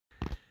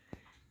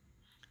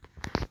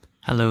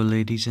Hello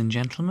ladies and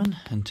gentlemen,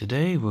 and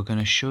today we're going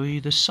to show you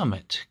the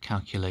Summit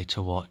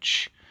calculator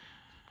watch.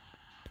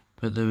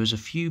 But there is a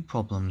few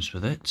problems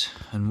with it,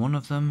 and one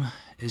of them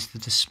is the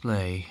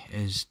display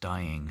is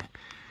dying,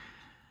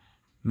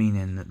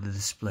 meaning that the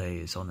display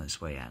is on its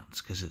way out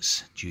because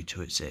it's due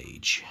to its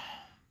age.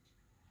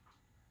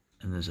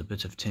 And there's a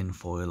bit of tin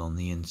foil on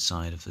the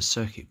inside of the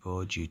circuit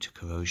board due to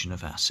corrosion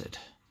of acid.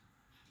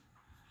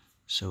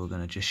 So we're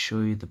going to just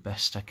show you the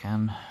best I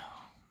can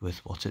with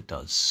what it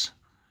does,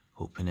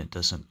 hoping it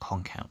doesn't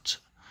conk out.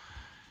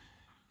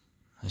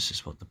 This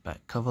is what the back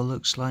cover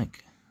looks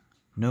like.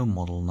 No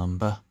model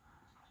number,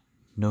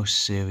 no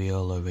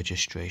serial or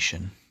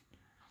registration.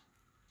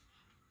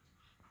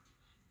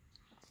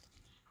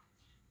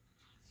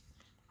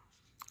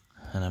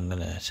 And I'm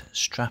going to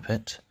strap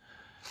it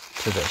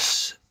to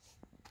this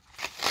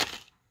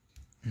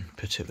and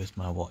put it with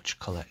my watch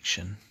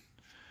collection.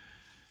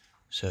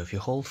 So if you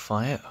hold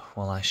fire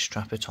while I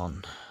strap it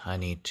on, I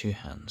need 2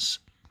 hands.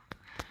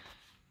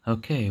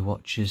 Okay,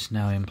 watch is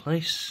now in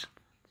place.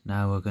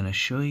 Now we're going to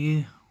show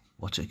you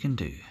what it can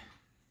do.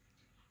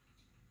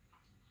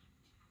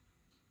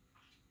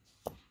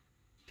 If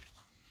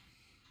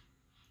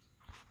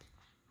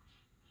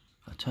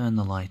I turn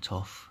the light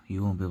off,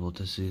 you won't be able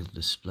to see the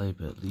display,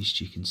 but at least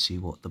you can see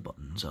what the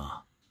buttons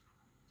are.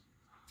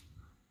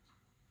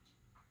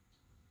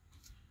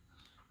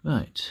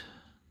 Right.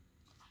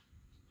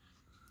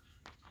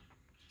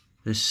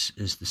 This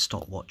is the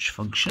stopwatch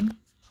function.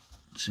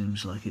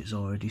 Seems like it's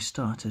already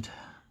started.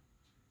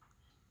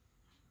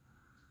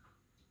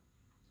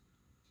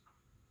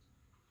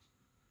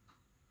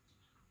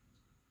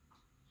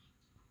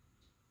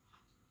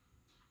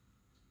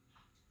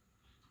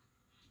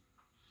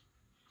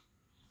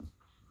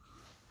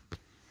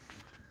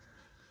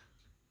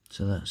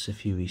 So that's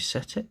if you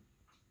reset it,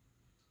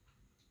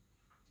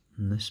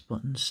 and this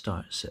button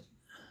starts it.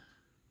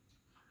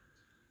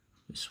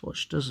 This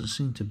watch doesn't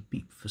seem to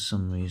beep for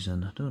some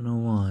reason, I don't know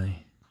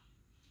why.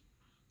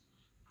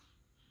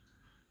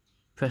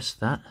 Press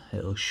that,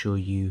 it'll show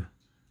you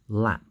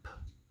lap.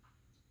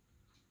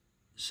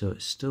 So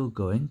it's still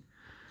going.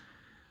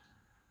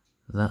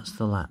 That's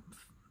the lap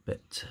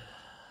bit.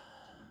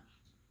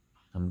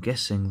 I'm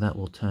guessing that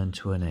will turn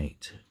to an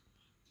 8.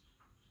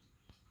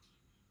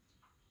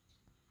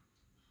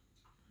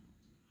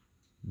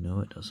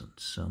 No, it doesn't,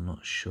 so I'm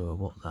not sure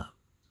what that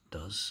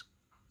does.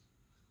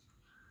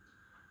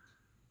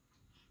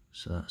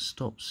 So that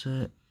stops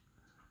it.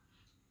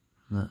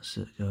 That's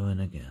it going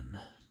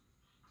again.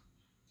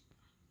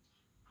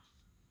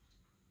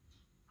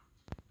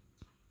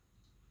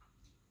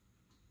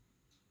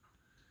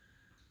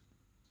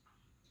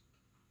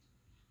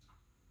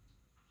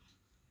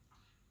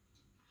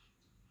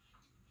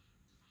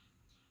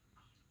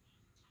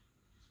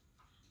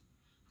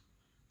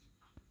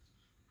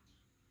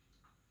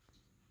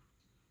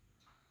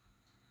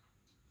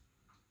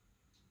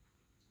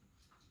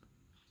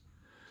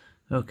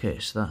 Okay,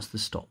 so that's the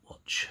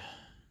stopwatch.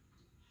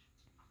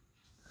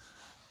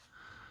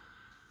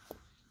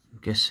 I'm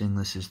guessing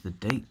this is the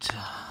date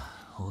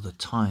or the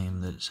time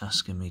that it's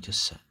asking me to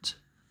set.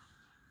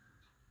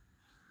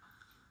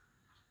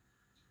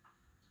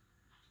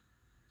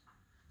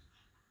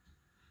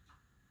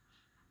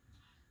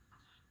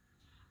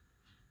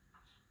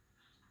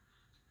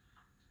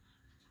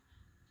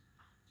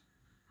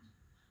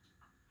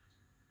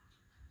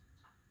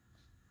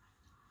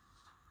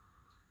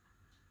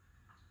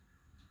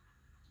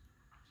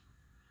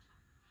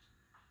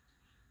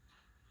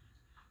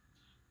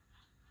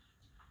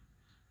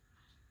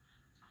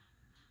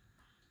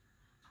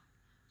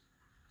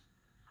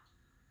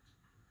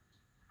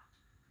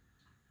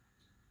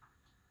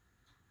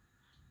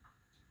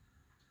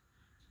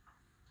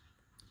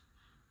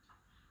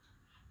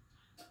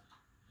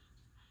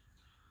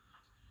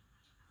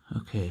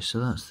 Okay, so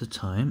that's the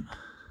time.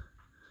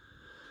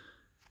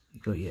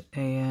 You got your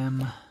AM.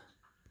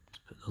 Let's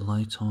put the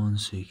light on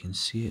so you can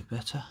see it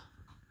better.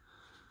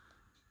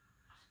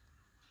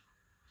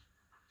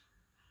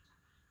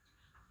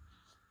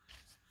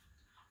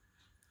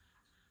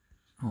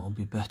 What will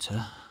be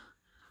better?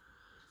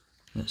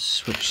 Let's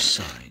switch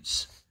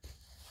sides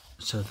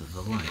so that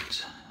the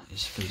light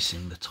is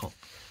facing the top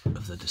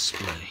of the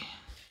display.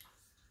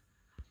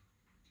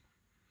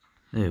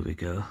 There we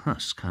go,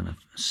 that's kind of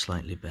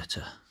slightly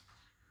better.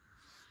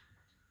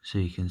 So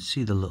you can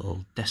see the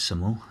little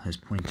decimal is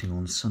pointing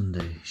on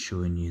Sunday,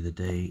 showing you the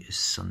day is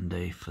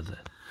Sunday for the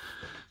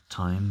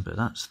time, but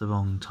that's the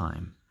wrong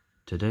time.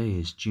 Today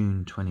is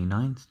June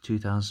 29th,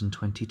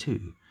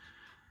 2022,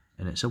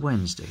 and it's a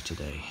Wednesday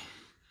today.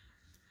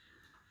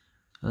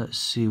 Let's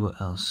see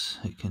what else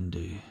it can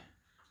do.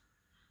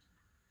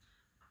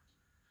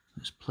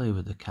 Let's play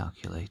with the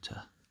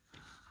calculator.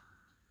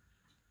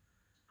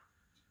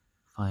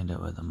 Find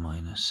out where the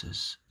minus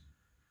is.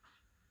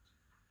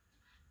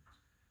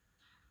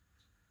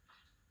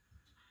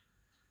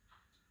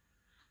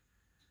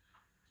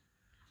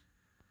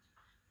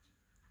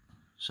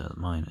 So the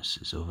minus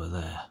is over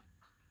there.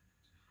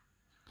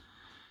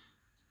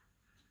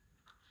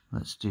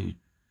 Let's do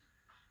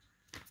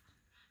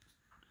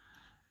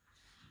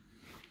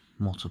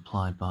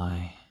multiply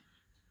by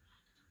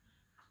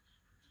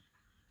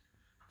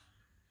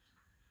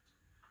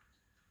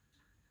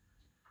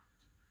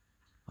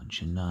a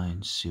bunch of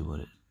 9s, see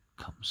what it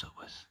comes up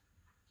with.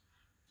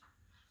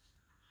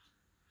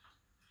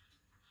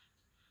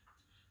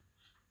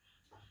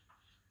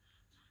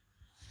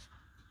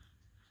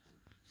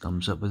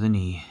 Comes up with an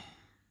E.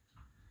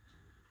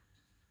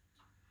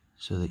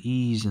 So the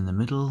E's in the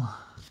middle,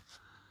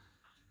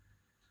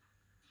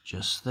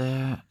 just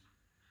there.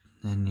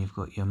 Then you've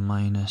got your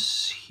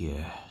minus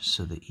here.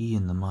 So the E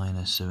and the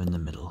minus are in the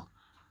middle.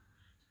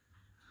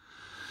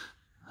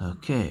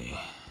 Okay,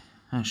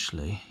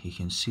 actually you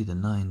can see the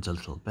 9's a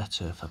little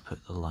better if I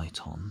put the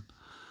light on.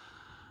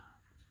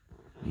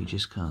 You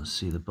just can't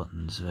see the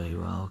buttons very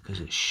well because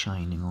it's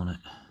shining on it.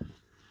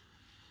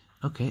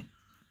 Okay,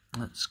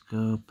 let's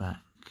go back.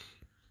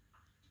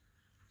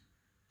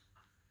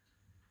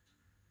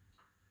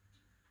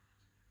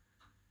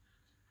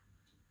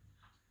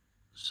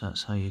 So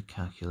that's how your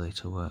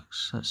calculator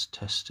works. Let's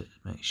test it,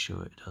 make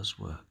sure it does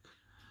work.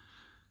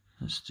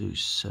 Let's do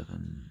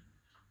 7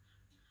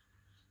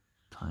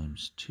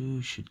 times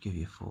 2 should give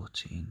you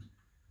 14.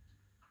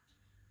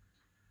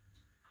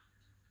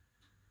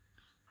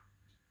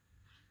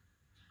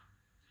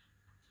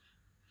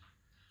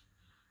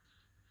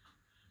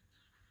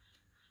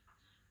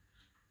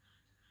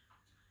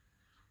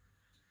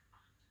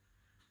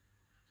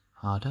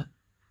 Harder.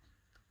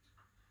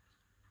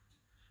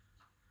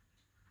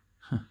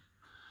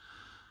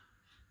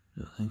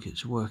 Don't think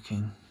it's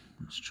working.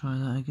 Let's try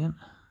that again.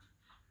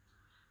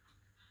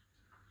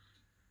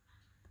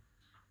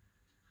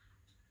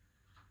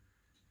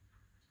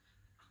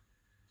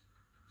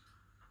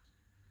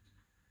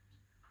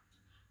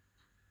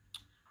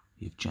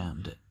 You've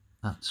jammed it,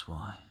 that's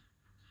why.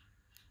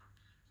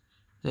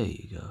 There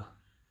you go.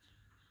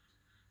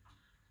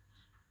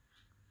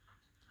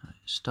 Right,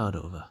 start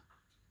over.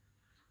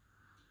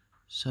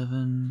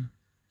 7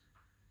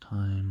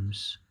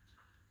 times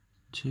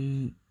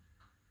 2,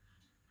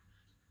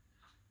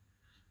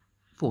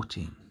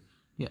 14.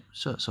 Yeah,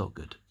 so it's all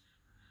good.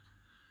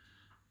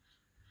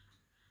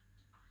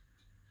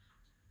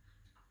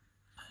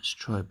 Let's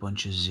try a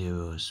bunch of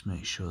zeros,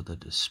 make sure the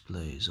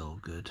display is all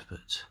good,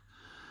 but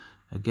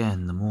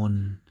again, the more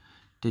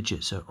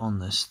digits are on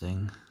this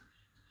thing,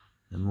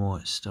 the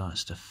more it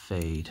starts to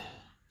fade,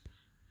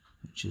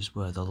 which is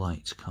where the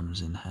light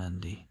comes in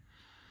handy.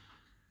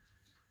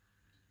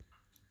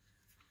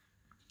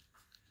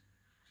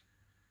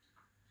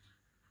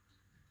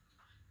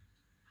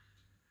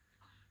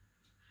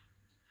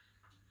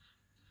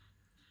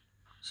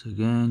 So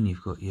again,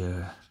 you've got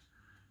your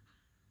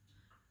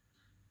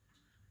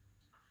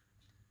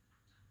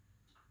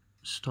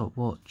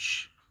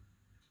stopwatch.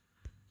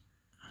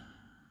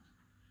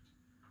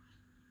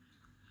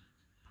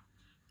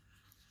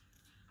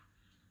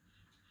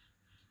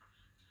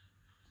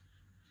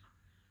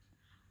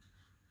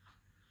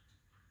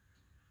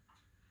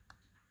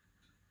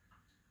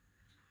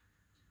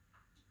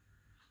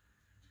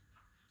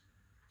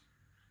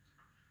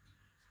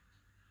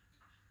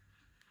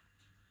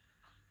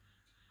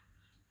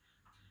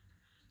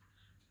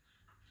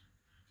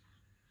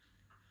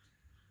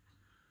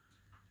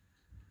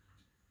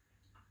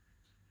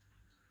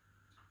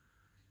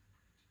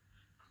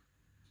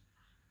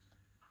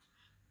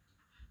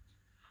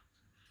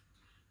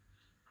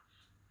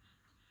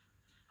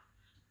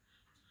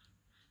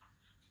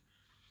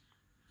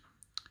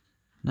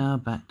 Now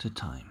back to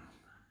time.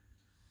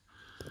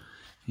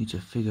 Need to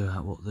figure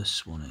out what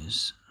this one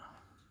is.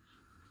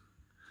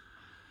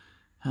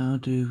 How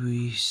do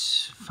we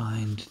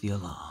find the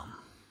alarm?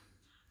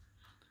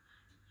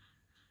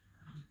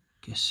 I'm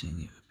guessing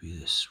it would be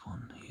this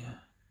one here.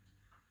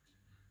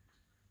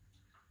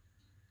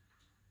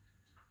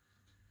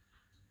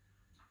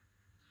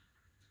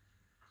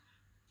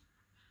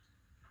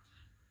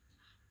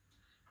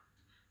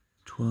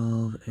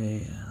 (12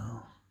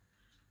 AL).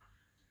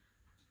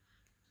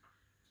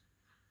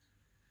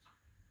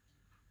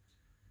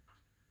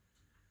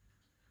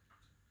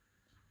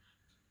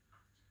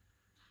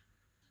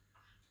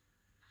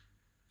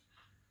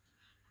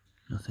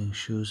 Nothing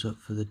shows up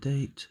for the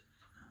date.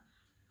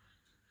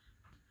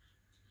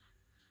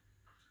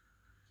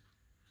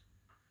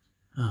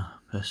 Ah,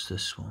 press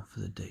this one for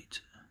the date.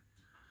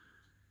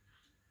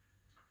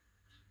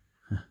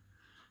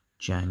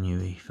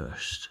 January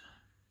 1st.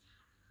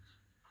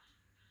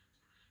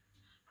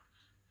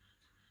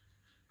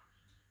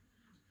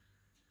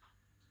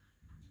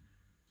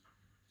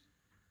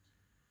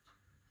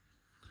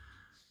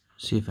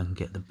 See if I can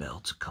get the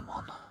bell to come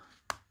on.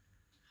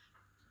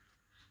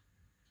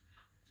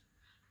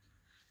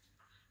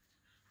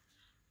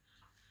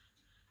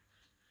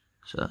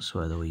 So that's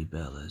where the wee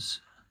bell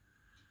is.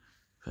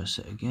 Press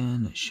it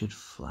again, it should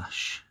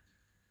flash.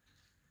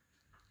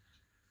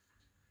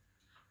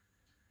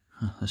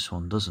 This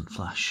one doesn't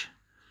flash.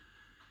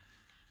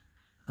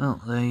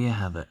 Well, there you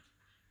have it.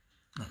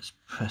 Let's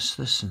press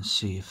this and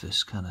see if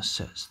this kind of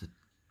sets the...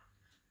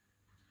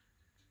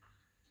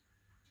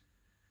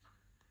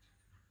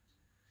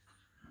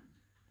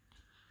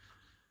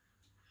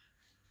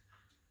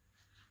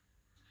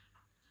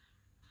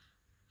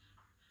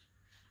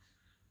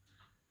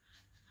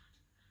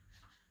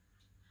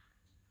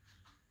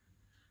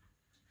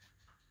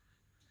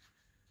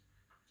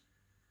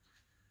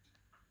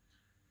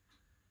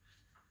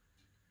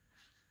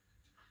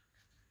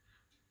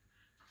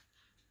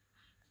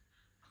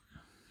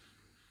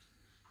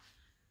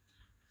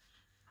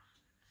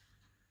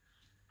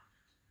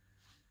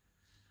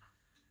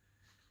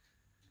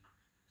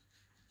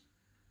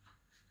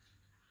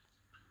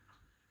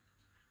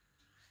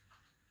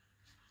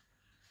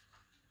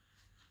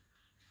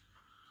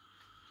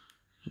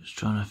 Just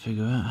trying to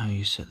figure out how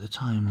you set the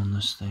time on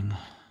this thing.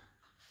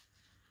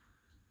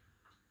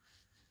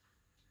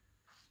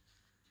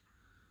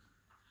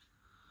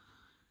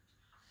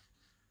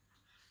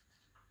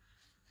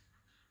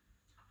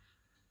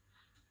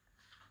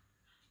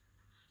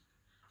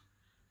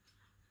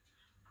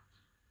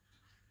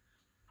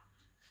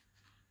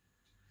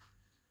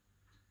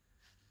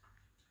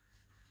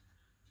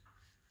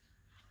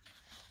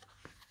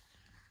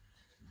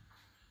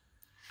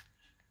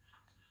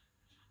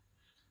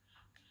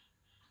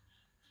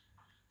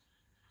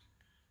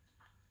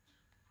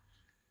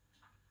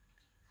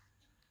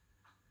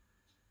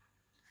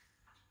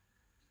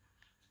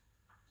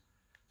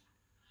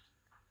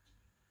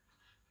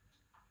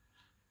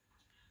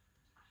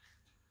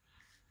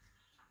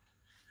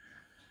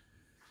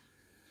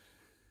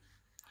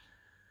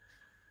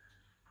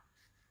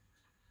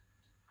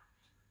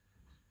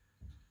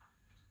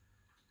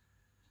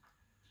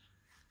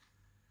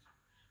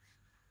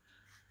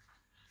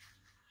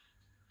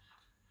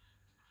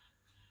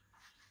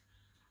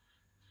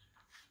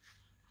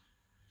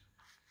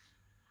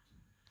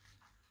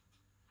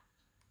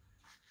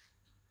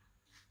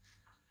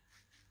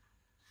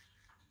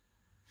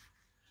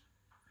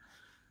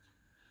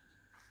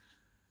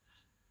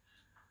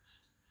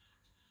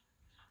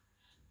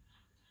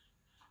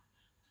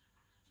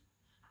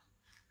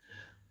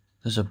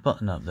 There's a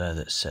button up there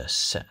that says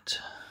set.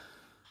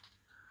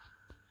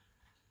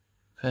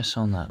 Press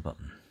on that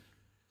button.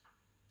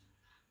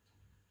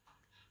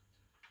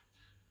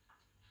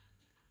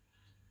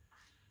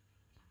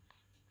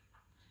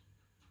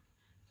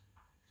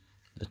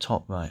 The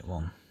top right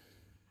one.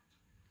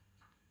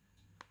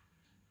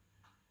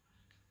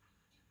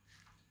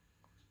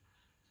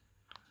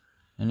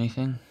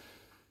 Anything?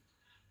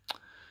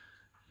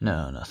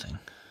 No, nothing.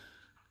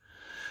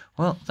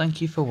 Well,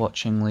 thank you for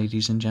watching,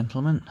 ladies and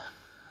gentlemen.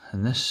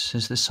 And this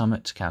is the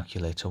Summit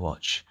Calculator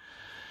Watch.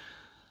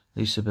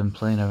 Lisa been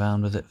playing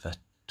around with it for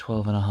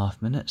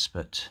 12.5 minutes,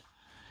 but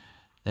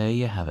there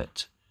you have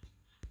it.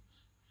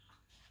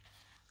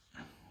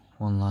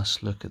 One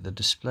last look at the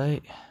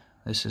display.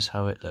 This is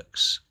how it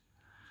looks.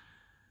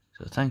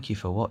 So thank you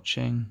for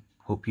watching.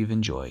 Hope you've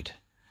enjoyed.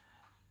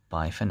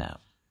 Bye for now.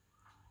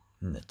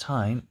 And the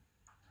time,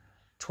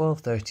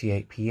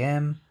 12:38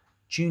 PM,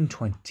 June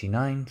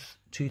 29th,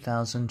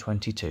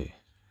 2022.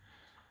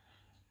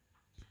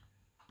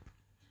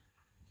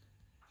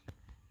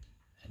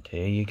 And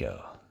here you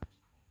go.